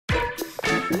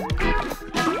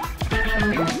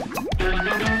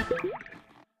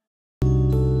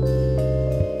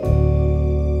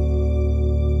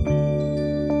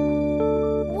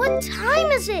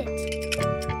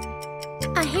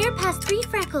last 3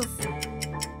 freckles.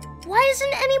 Why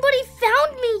hasn't anybody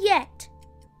found me yet?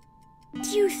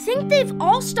 Do you think they've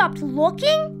all stopped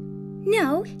looking?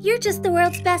 No, you're just the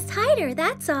world's best hider,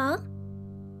 that's all.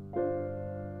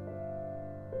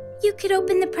 You could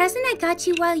open the present I got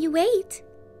you while you wait.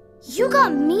 You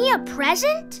got me a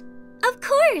present? Of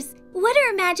course! What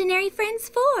are imaginary friends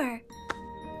for?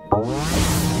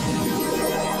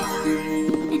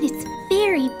 And it's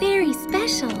very, very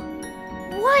special.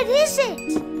 What is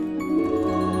it?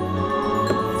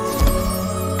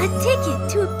 A ticket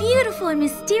to a beautiful and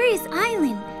mysterious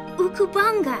island,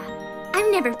 Ukubonga.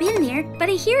 I've never been there, but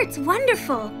I hear it's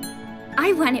wonderful.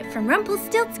 I won it from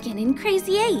Rumpelstiltskin in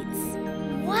Crazy Eights.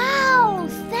 Wow,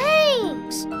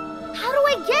 thanks! How do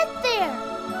I get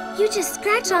there? You just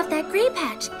scratch off that gray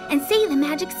patch and say the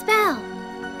magic spell.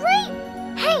 Great!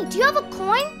 Hey, do you have a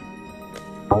coin?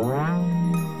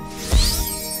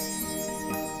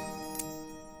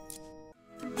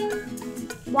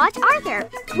 Watch Arthur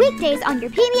weekdays on your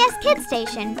PBS Kids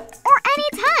station or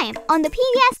anytime on the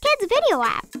PBS Kids video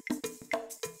app.